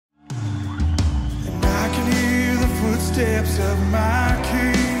footsteps of my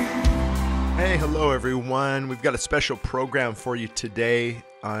King. Hey, hello everyone. We've got a special program for you today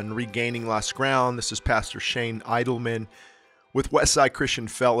on regaining lost ground. This is Pastor Shane Idleman with Westside Christian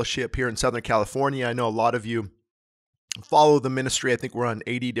Fellowship here in Southern California. I know a lot of you follow the ministry. I think we're on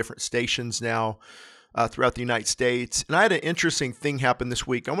 80 different stations now throughout the United States. And I had an interesting thing happen this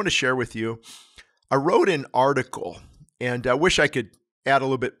week I want to share with you. I wrote an article, and I wish I could add a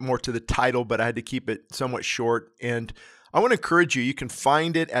little bit more to the title, but I had to keep it somewhat short. And I want to encourage you. You can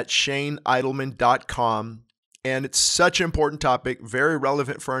find it at shaneidleman.com. And it's such an important topic, very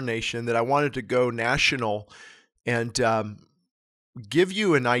relevant for our nation, that I wanted to go national and give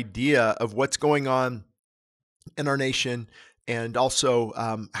you an idea of what's going on in our nation, and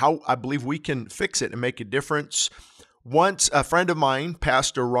also how I believe we can fix it and make a difference. Once a friend of mine,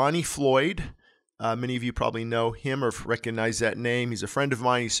 Pastor Ronnie Floyd, many of you probably know him or recognize that name. He's a friend of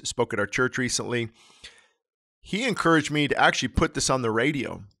mine. He spoke at our church recently. He encouraged me to actually put this on the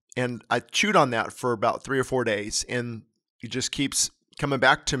radio, and I chewed on that for about 3 or 4 days, and he just keeps coming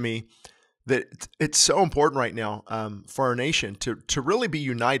back to me that it's so important right now for our nation to really be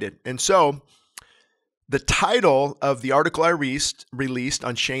united. And so the title of the article I released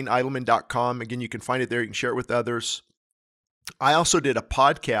on shaneidleman.com, again, you can find it there. You can share it with others. I also did a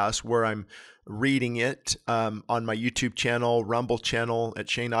podcast where I'm reading it on my YouTube channel, Rumble channel at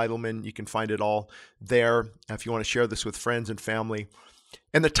Shane Idleman. You can find it all there if you want to share this with friends and family.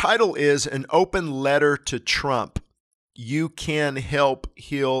 And the title is An Open Letter to Trump. You can help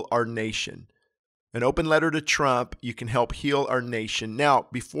heal our nation. An open letter to Trump. You can help heal our nation. Now,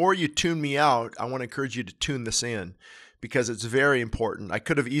 before you tune me out, I want to encourage you to tune this in because it's very important. I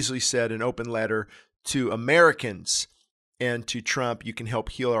could have easily said an open letter to Americans and to Trump. You can help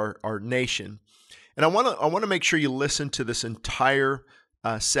heal our nation. And I want to make sure you listen to this entire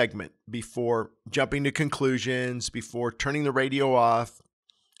segment before jumping to conclusions, before turning the radio off.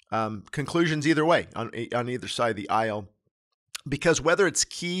 Conclusions either way on either side of the aisle, because whether it's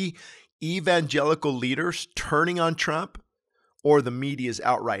key evangelical leaders turning on Trump, or the media's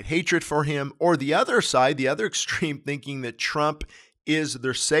outright hatred for him, or the other side, the other extreme, thinking that Trump is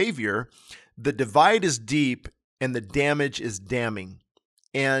their savior, the divide is deep and the damage is damning,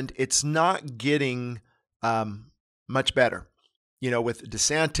 and it's not getting much better. You know, with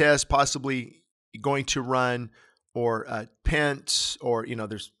DeSantis possibly going to run, or Pence, or,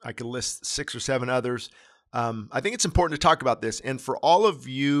 I could list 6 or 7 others. I think it's important to talk about this. And for all of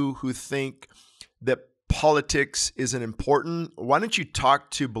you who think that politics isn't important, why don't you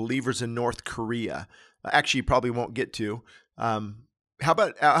talk to believers in North Korea? Actually, you probably won't get to. How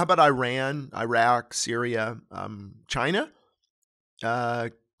about Iran, Iraq, Syria, China?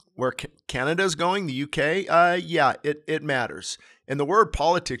 Where Canada's going, the UK? Yeah, it matters. And the word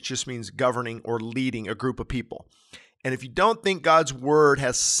politics just means governing or leading a group of people. And if you don't think God's word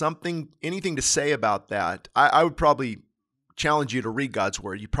has anything to say about that, I would probably challenge you to read God's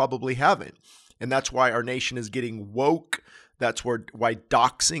word. You probably haven't. And that's why our nation is getting woke. That's why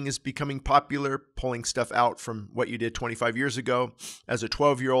doxing is becoming popular, pulling stuff out from what you did 25 years ago as a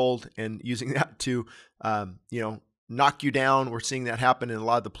 12-year-old and using that to, knock you down. We're seeing that happen in a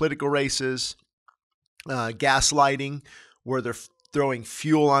lot of the political races. Gaslighting, where they're throwing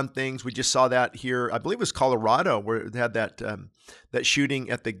fuel on things. We just saw that here, I believe it was Colorado, where they had that shooting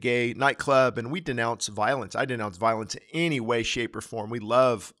at the gay nightclub, and we denounce violence. I denounce violence in any way, shape, or form. We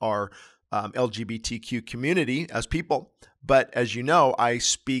love our LGBTQ community as people, but as you know, I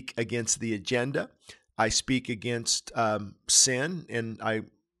speak against the agenda. I speak against sin, and I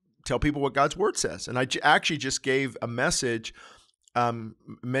tell people what God's word says. And I actually just gave a message,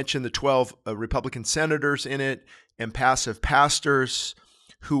 mentioned the 12 Republican senators in it and passive pastors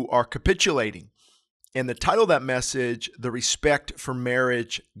who are capitulating. And the title of that message, The Respect for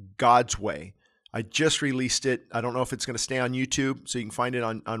Marriage, God's Way. I just released it. I don't know if it's going to stay on YouTube, so you can find it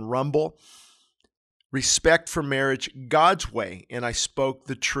on Rumble. Respect for Marriage, God's Way. And I spoke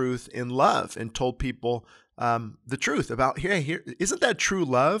the truth in love and told people the truth about, here, isn't that true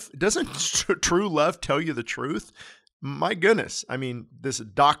love? Doesn't true love tell you the truth? My goodness. I mean, this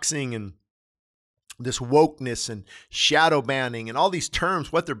doxing and this wokeness and shadow banning and all these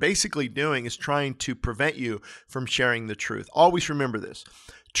terms, what they're basically doing is trying to prevent you from sharing the truth. Always remember this.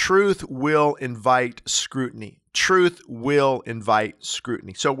 Truth will invite scrutiny. Truth will invite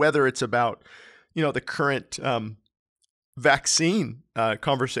scrutiny. So whether it's about, the current vaccine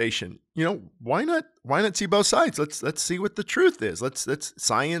conversation, why not see both sides? Let's see what the truth is. Let's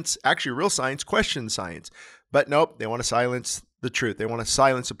science, actually real science, question science. But nope, they want to silence the truth. They want to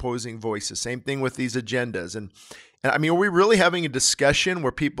silence opposing voices. Same thing with these agendas. And I mean, are we really having a discussion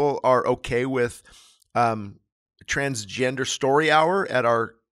where people are okay with transgender story hour at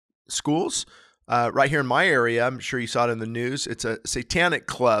our schools. Right here in my area, I'm sure you saw it in the news. It's a satanic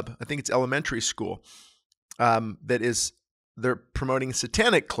club. I think it's elementary school they're promoting a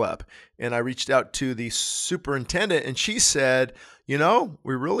satanic club. And I reached out to the superintendent and she said, we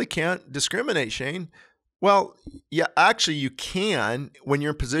really can't discriminate, Shane. Well, yeah, actually you can. When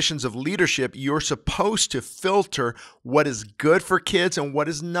you're in positions of leadership, you're supposed to filter what is good for kids and what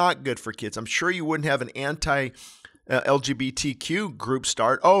is not good for kids. I'm sure you wouldn't have an LGBTQ group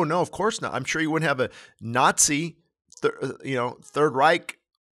start. Oh, no, of course not. I'm sure you wouldn't have a Nazi, Third Reich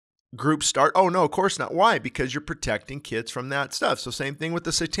group start. Oh, no, of course not. Why? Because you're protecting kids from that stuff. So same thing with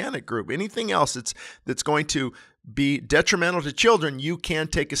the satanic group. Anything else that's going to be detrimental to children, you can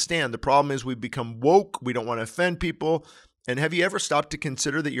take a stand. The problem is we've become woke. We don't want to offend people. And have you ever stopped to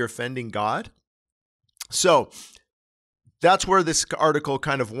consider that you're offending God? So that's where this article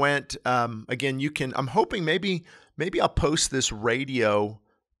kind of went. Again, I'm hoping maybe I'll post this radio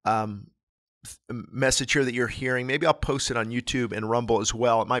message here that you're hearing. Maybe I'll post it on YouTube and Rumble as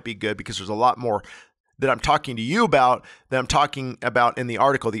well. It might be good because there's a lot more that I'm talking to you about that I'm talking about in the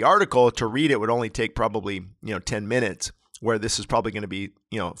article. The article, to read it, would only take probably 10 minutes, where this is probably going to be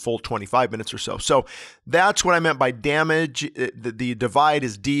full 25 minutes or so. So that's what I meant by damage. The divide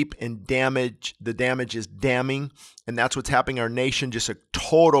is deep, and the damage is damning, and that's what's happening in our nation. Just a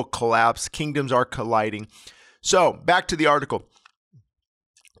total collapse. Kingdoms are colliding. So back to the article.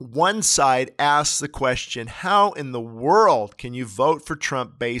 One side asks the question, how in the world can you vote for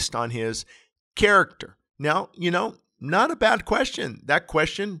Trump based on his character? Now, not a bad question. That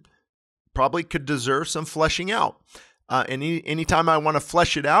question probably could deserve some fleshing out. Anytime I want to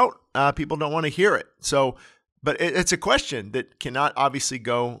flesh it out, people don't want to hear it. So, but it's a question that cannot obviously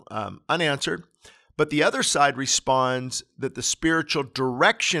go unanswered. But the other side responds that the spiritual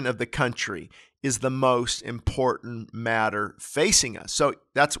direction of the country is the most important matter facing us. So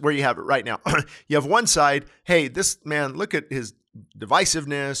that's where you have it right now. You have one side, hey, this man, look at his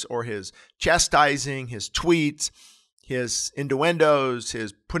divisiveness or his chastising, his tweets, his innuendos,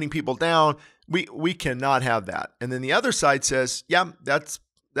 his putting people down. We cannot have that. And then the other side says, yeah, that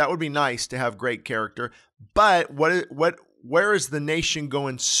would be nice to have great character, but where is the nation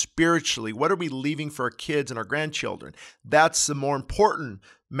going spiritually? What are we leaving for our kids and our grandchildren? That's the more important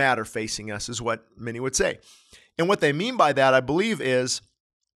matter facing us, is what many would say. And what they mean by that, I believe, is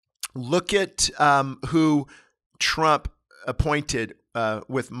look at who Trump appointed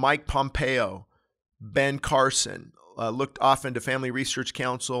with Mike Pompeo, Ben Carson, looked often to Family Research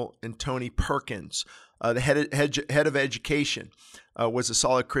Council, and Tony Perkins. The head of education was a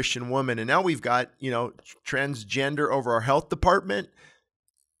solid Christian woman. And now we've got, transgender over our health department.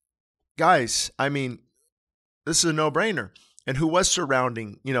 Guys, I mean, this is a no-brainer. And who was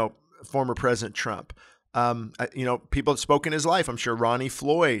surrounding, former President Trump? People that spoke in his life. I'm sure Ronnie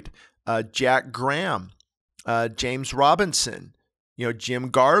Floyd, Jack Graham, James Robinson,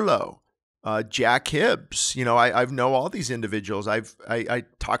 Jim Garlow, Jack Hibbs. I know all these individuals. I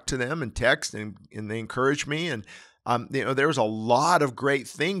talked to them and text, and they encouraged me. And there was a lot of great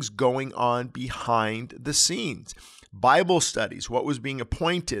things going on behind the scenes. Bible studies, what was being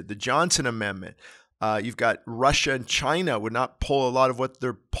appointed, the Johnson Amendment. You've got Russia and China would not pull a lot of what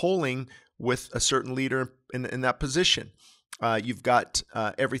they're pulling with a certain leader in that position. You've got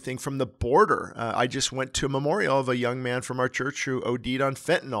everything from the border. I just went to a memorial of a young man from our church who OD'd on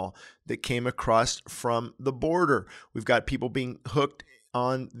fentanyl that came across from the border. We've got people being hooked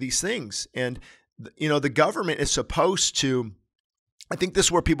on these things. And, the government is supposed to, I think this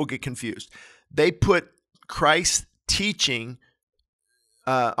is where people get confused. They put Christ's teaching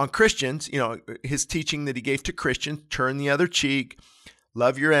on Christians, his teaching that he gave to Christians, turn the other cheek,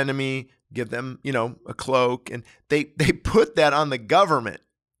 love your enemy, give them, a cloak. And they put that on the government.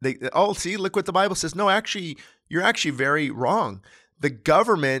 See, look what the Bible says. No, actually, you're actually very wrong. The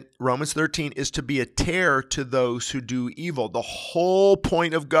government, Romans 13, is to be a terror to those who do evil. The whole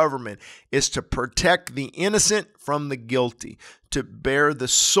point of government is to protect the innocent from the guilty, to bear the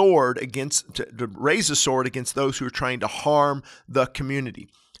sword to raise the sword against those who are trying to harm the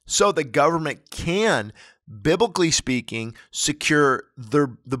community. So the government can, biblically speaking, secure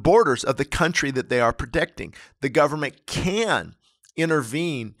the borders of the country that they are protecting. The government can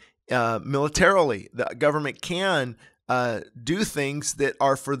intervene militarily. The government can do things that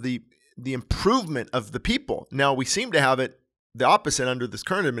are for the improvement of the people. Now, we seem to have it the opposite under this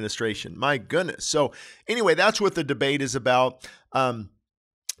current administration. My goodness. So anyway, that's what the debate is about. And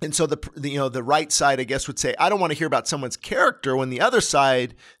so the right side, I guess, would say, I don't want to hear about someone's character, when the other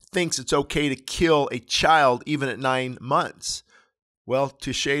side thinks it's okay to kill a child even at 9 months. Well,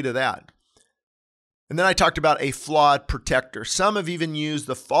 touche to that. And then I talked about a flawed protector. Some have even used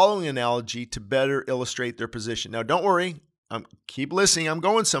the following analogy to better illustrate their position. Now, don't worry. Keep listening. I'm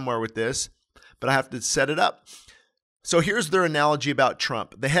going somewhere with this, but I have to set it up. So here's their analogy about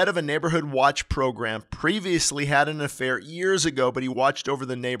Trump. The head of a neighborhood watch program previously had an affair years ago, but he watched over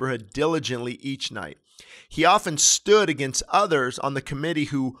the neighborhood diligently each night. He often stood against others on the committee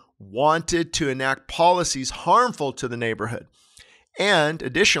who wanted to enact policies harmful to the neighborhood. And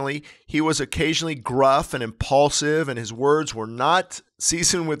additionally, he was occasionally gruff and impulsive, and his words were not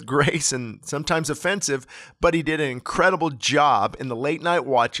seasoned with grace and sometimes offensive, but he did an incredible job in the late night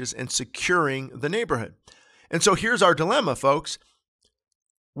watches and securing the neighborhood. And so here's our dilemma, folks.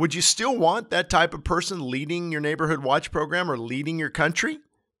 Would you still want that type of person leading your neighborhood watch program or leading your country?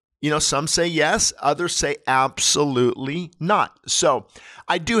 Some say yes, others say absolutely not. So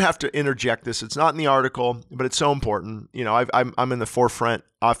I do have to interject this. It's not in the article, but it's so important. I'm in the forefront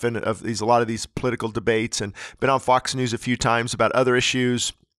often of a lot of these political debates, and been on Fox News a few times about other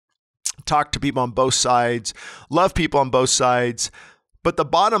issues, talk to people on both sides, love people on both sides. But the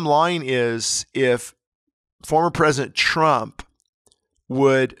bottom line is, if former President Trump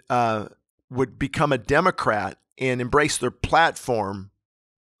would become a Democrat and embrace their platform,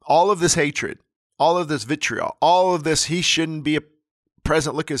 all of this hatred, all of this vitriol, all of this, he shouldn't be a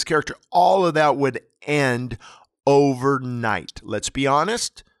president, look at his character, all of that would end overnight. Let's be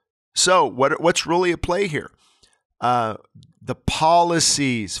honest. So what's really at play here? The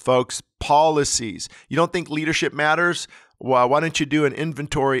policies, folks, policies. You don't think leadership matters? Well, why don't you do an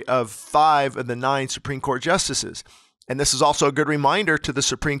inventory of 5 of the 9 Supreme Court justices? And this is also a good reminder to the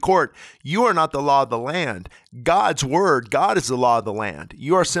Supreme Court. You are not the law of the land. God's word, God is the law of the land.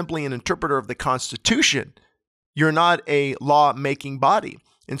 You are simply an interpreter of the Constitution. You're not a law-making body.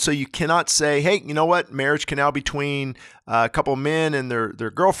 And so you cannot say, hey, you know what? Marriage can now be between a couple of men and their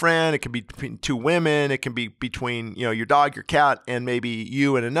girlfriend. It can be between 2 women. It can be between, your dog, your cat, and maybe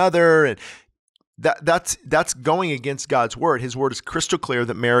you and another. And that's going against God's word. His word is crystal clear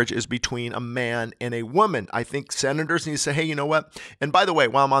that marriage is between a man and a woman. I think senators need to say, hey, you know what? And by the way,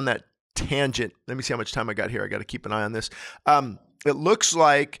 while I'm on that tangent, let me see how much time I got here. I got to keep an eye on this. It looks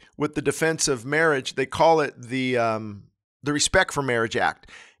like with the Defense of Marriage, they call it the Respect for Marriage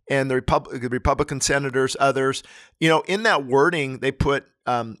Act. And the Republican senators, others, in that wording, they put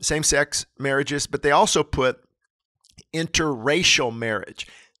same-sex marriages, but they also put interracial marriage.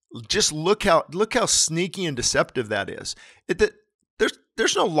 Just look how sneaky and deceptive that is.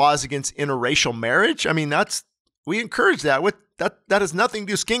 There's no laws against interracial marriage. I mean, we encourage that. That has nothing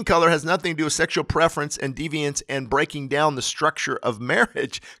to do. Skin color has nothing to do with sexual preference and deviance and breaking down the structure of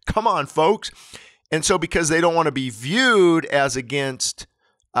marriage. Come on, folks. And so, because they don't want to be viewed as against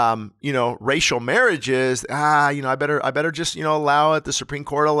racial marriages, I better just, allow it. The Supreme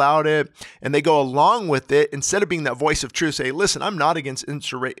Court allowed it, and they go along with it instead of being that voice of truth. Say, listen, I'm not against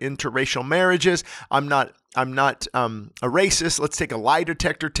interracial marriages. I'm not a racist. Let's take a lie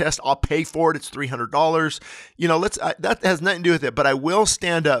detector test. I'll pay for it. It's $300. That has nothing to do with it. But I will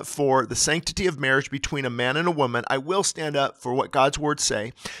stand up for the sanctity of marriage between a man and a woman. I will stand up for what God's word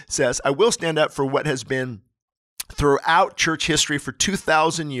says. I will stand up for what has been throughout church history for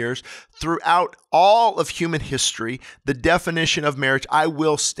 2,000 years, throughout all of human history, the definition of marriage. I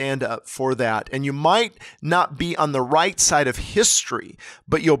will stand up for that. And you might not be on the right side of history,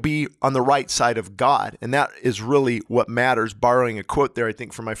 but you'll be on the right side of God. And that is really what matters, borrowing a quote there, I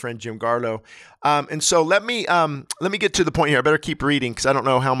think, from my friend Jim Garlow. And so let me get to the point here. I better keep reading because I don't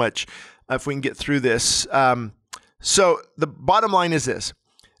know how much, if we can get through this. So the bottom line is this.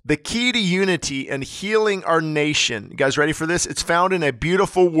 The key to unity and healing our nation, you guys ready for this? It's found in a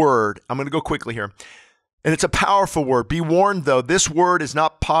beautiful word. I'm going to go quickly here. And it's a powerful word. Be warned, though, this word is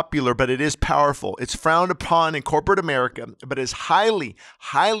not popular, but it is powerful. It's frowned upon in corporate America, but is highly,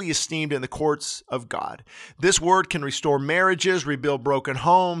 highly esteemed in the courts of God. This word can restore marriages, rebuild broken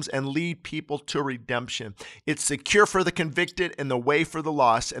homes, and lead people to redemption. It's the cure for the convicted and the way for the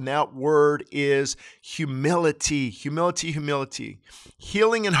lost, and that word is humility. Humility, humility.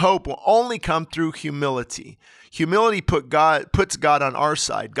 Healing and hope will only come through humility. Humility puts God on our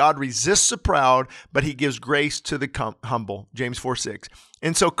side. God resists the proud, but he gives grace to the humble. James 4:6.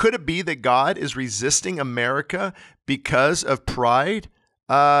 And so could it be that God is resisting America because of pride?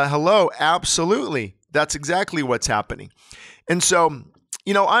 Hello, absolutely. That's exactly what's happening. And so,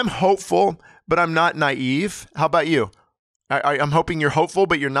 I'm hopeful, but I'm not naive. How about you? I'm hoping you're hopeful,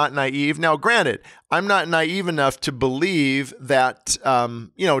 but you're not naive. Now, granted, I'm not naive enough to believe that,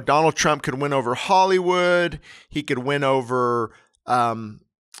 Donald Trump could win over Hollywood. He could win over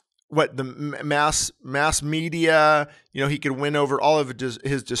the mass media, he could win over all of his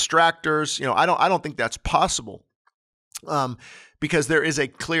distractors. I don't think that's possible. Because there is a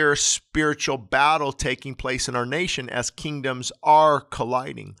clear spiritual battle taking place in our nation as kingdoms are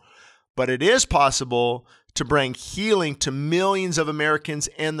colliding. But it is possible to bring healing to millions of Americans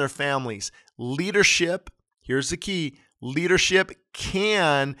and their families. Leadership, here's the key, leadership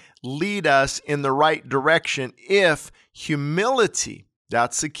can lead us in the right direction if humility,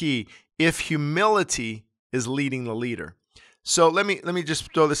 that's the key, if humility is leading the leader. So let me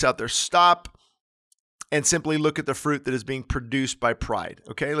just throw this out there. Stop and simply look at the fruit that is being produced by pride.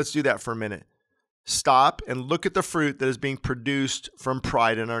 Okay, let's do that for a minute. Stop and look at the fruit that is being produced from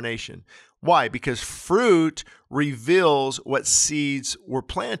pride in our nation. Why? Because fruit reveals what seeds were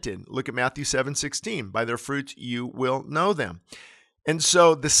planted. Look at Matthew 7:16. By their fruits you will know them. And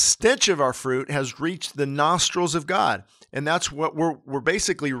so the stench of our fruit has reached the nostrils of God. And that's what we're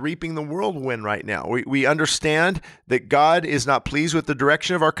basically reaping the whirlwind right now. We understand that God is not pleased with the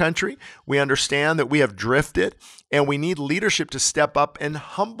direction of our country. We understand that we have drifted, and we need leadership to step up and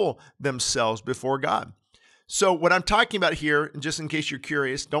humble themselves before God. So what I'm talking about here, and just in case you're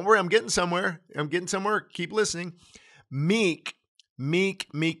curious, don't worry, I'm getting somewhere. Keep listening. Meek,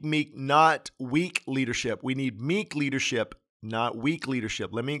 not weak leadership. We need meek leadership, not weak leadership.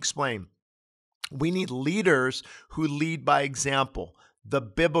 Let me explain. We need leaders who lead by example, the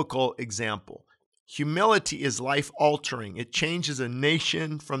biblical example. Humility is life-altering. It changes a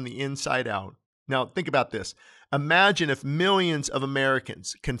nation from the inside out. Now, think about this. Imagine if millions of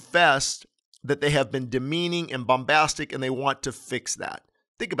Americans confessed that they have been demeaning and bombastic and they want to fix that.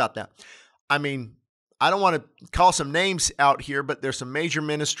 Think about that. I mean, I don't want to call some names out here, but there's some major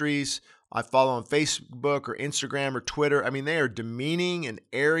ministries I follow on Facebook or Instagram or Twitter. I mean, they are demeaning and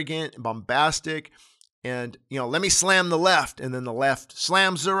arrogant and bombastic. And, let me slam the left. And then the left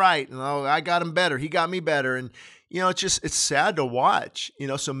slams the right. And, I got him better. He got me better. And, it's sad to watch.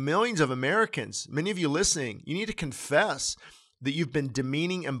 So millions of Americans, many of you listening, you need to confess that you've been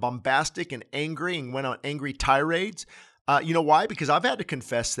demeaning and bombastic and angry and went on angry tirades. You know why? Because I've had to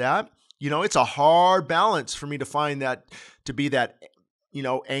confess that. It's a hard balance for me to find that, to be that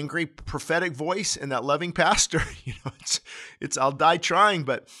angry prophetic voice and that loving pastor. It's I'll die trying,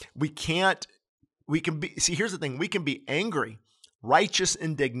 but here's the thing. We can be angry, righteous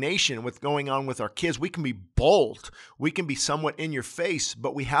indignation with going on with our kids. We can be bold. We can be somewhat in your face,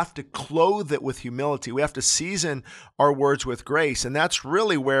 but we have to clothe it with humility. We have to season our words with grace. And that's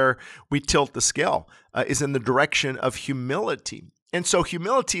really where we tilt the scale, is in the direction of humility. And so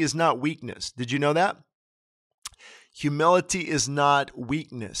humility is not weakness. Did you know that? Humility is not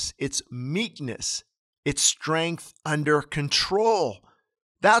weakness. It's meekness. It's strength under control.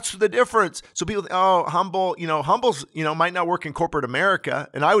 That's the difference. So people think, humbles, might not work in corporate America.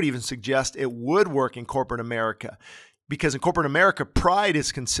 And I would even suggest it would work in corporate America, because in corporate America, pride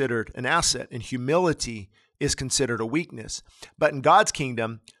is considered an asset and humility is considered a weakness. But in God's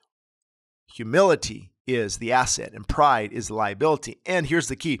kingdom, humility is the asset and pride is the liability. And here's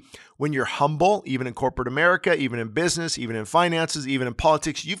the key. When you're humble, even in corporate America, even in business, even in finances, even in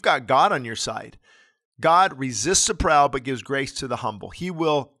politics, you've got God on your side. God resists the proud, but gives grace to the humble. He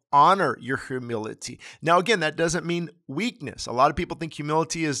will honor your humility. Now, again, that doesn't mean weakness. A lot of people think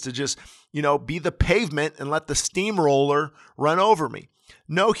humility is to just, be the pavement and let the steamroller run over me.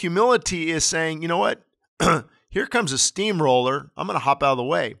 No, humility is saying, you know what? Here comes a steamroller. I'm going to hop out of the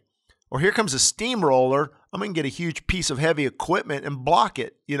way. Or here comes a steamroller. I'm going to get a huge piece of heavy equipment and block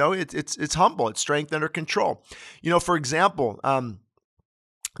it. It's humble. It's strength under control. For example,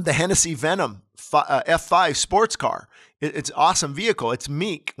 the Hennessy Venom F5 sports car. It's an awesome vehicle. It's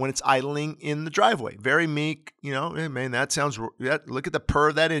meek when it's idling in the driveway. Very meek. Man, look at the purr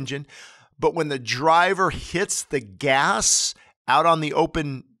of that engine. But when the driver hits the gas out on the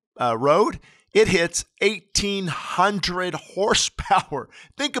open road, it hits 1,800 horsepower.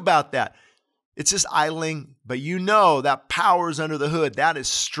 Think about that. It's just idling, but that power is under the hood. That is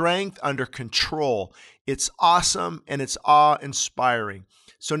strength under control. It's awesome and it's awe-inspiring.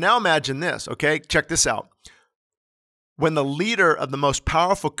 So now imagine this, okay? Check this out. When the leader of the most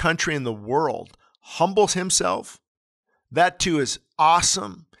powerful country in the world humbles himself, that too is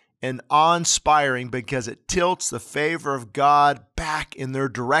awesome and awe-inspiring, because it tilts the favor of God back in their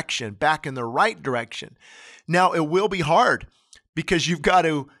direction, back in the right direction. Now, it will be hard because you've got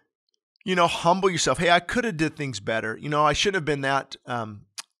to, humble yourself. Hey, I could have did things better. I should have been that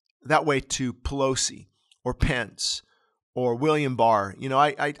way to Pelosi or Pence or William Barr.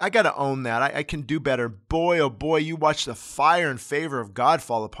 I got to own that. I can do better. Boy, oh boy, you watch the fire and favor of God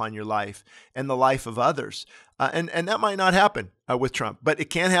fall upon your life and the life of others. And that might not happen with Trump, but it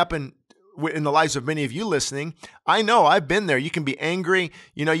can happen in the lives of many of you listening. I know I've been there. You can be angry.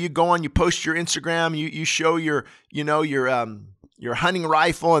 You go on, you post your Instagram, you show your hunting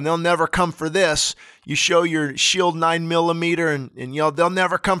rifle, and they'll never come for this. You show your Shield 9mm, and they'll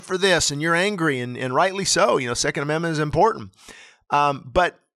never come for this, and you're angry, and rightly so. Second Amendment is important.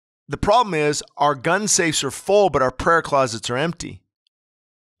 But the problem is our gun safes are full, but our prayer closets are empty.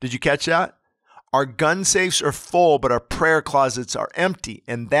 Did you catch that? Our gun safes are full, but our prayer closets are empty.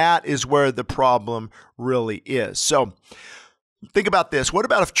 And that is where the problem really is. So think about this. What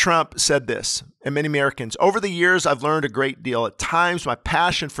about if Trump said this? And many Americans, over the years, I've learned a great deal. At times, my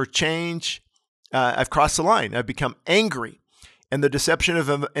passion for change, I've crossed the line. I've become angry. And the deception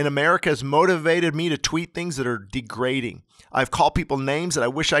in America has motivated me to tweet things that are degrading. I've called people names that I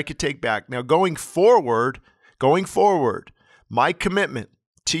wish I could take back. Now, going forward, my commitment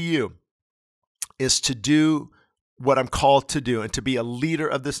to you is to do what I'm called to do and to be a leader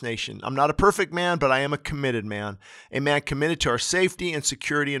of this nation. I'm not a perfect man, but I am a committed man, a man committed to our safety and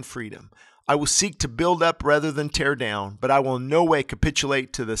security and freedom. I will seek to build up rather than tear down, but I will in no way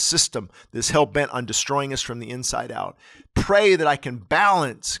capitulate to the system that is hell-bent on destroying us from the inside out. Pray that I can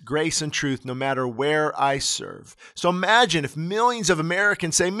balance grace and truth no matter where I serve. So imagine if millions of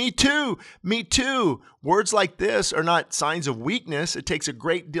Americans say, me too, me too. Words like this are not signs of weakness. It takes a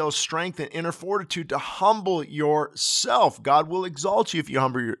great deal of strength and inner fortitude to humble yourself. God will exalt you if you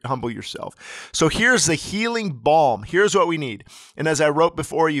humble yourself. So here's the healing balm. Here's what we need. And as I wrote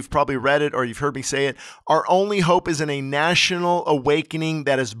before, you've probably read it or you've heard me say it. Our only hope is in a national awakening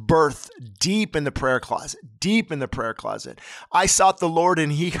that is birthed deep in the prayer closet, deep in the prayer closet. I sought the Lord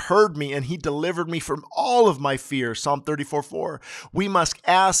and he heard me and he delivered me from all of my fears. Psalm 34:4. We must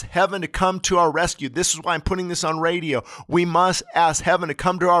ask heaven to come to our rescue. This is why I'm putting this on radio. We must ask heaven to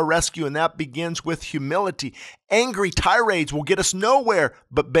come to our rescue, and that begins with humility. Angry tirades will get us nowhere,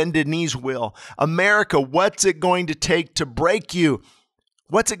 but bended knees will. America, what's it going to take to break you?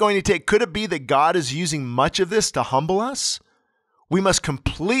 What's it going to take? Could it be that God is using much of this to humble us? We must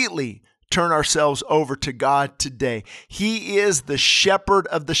completely turn ourselves over to God today. He is the shepherd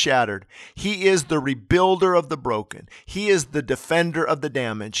of the shattered. He is the rebuilder of the broken. He is the defender of the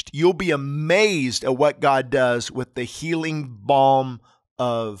damaged. You'll be amazed at what God does with the healing balm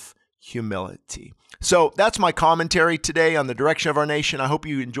of humility. So that's my commentary today on the direction of our nation. I hope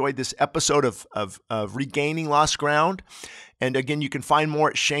you enjoyed this episode of Regaining Lost Ground. And again, you can find more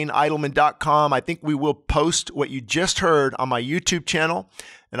at ShaneIdleman.com. I think we will post what you just heard on my YouTube channel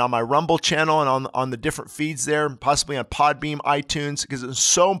and on my Rumble channel and on the different feeds there, possibly on Podbeam, iTunes, because it's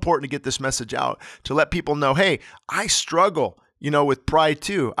so important to get this message out, to let people know, hey, I struggle, with pride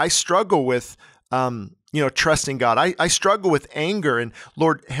too. I struggle with, trusting God. I struggle with anger, and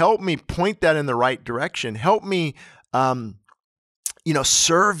Lord, help me point that in the right direction. Help me,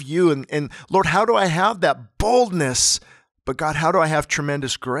 serve you. And Lord, how do I have that boldness? But God, how do I have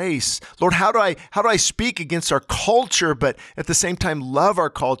tremendous grace? Lord, how do I speak against our culture, but at the same time love our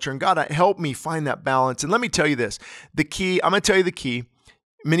culture? And God, help me find that balance. And let me tell you this, I'm going to tell you the key.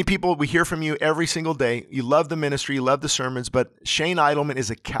 Many people, we hear from you every single day. You love the ministry, you love the sermons, but Shane Idleman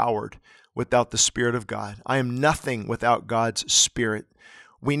is a coward without the Spirit of God. I am nothing without God's Spirit.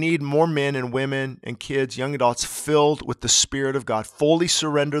 We need more men and women and kids, young adults filled with the Spirit of God, fully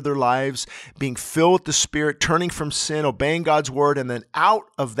surrender their lives, being filled with the Spirit, turning from sin, obeying God's word, and then out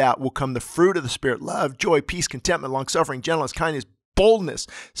of that will come the fruit of the Spirit: love, joy, peace, contentment, long-suffering, gentleness, kindness, boldness,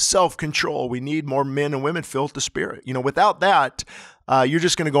 self-control. We need more men and women filled with the Spirit. Without that, you're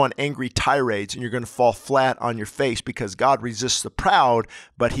just going to go on angry tirades and you're going to fall flat on your face, because God resists the proud,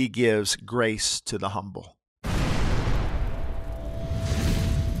 but he gives grace to the humble.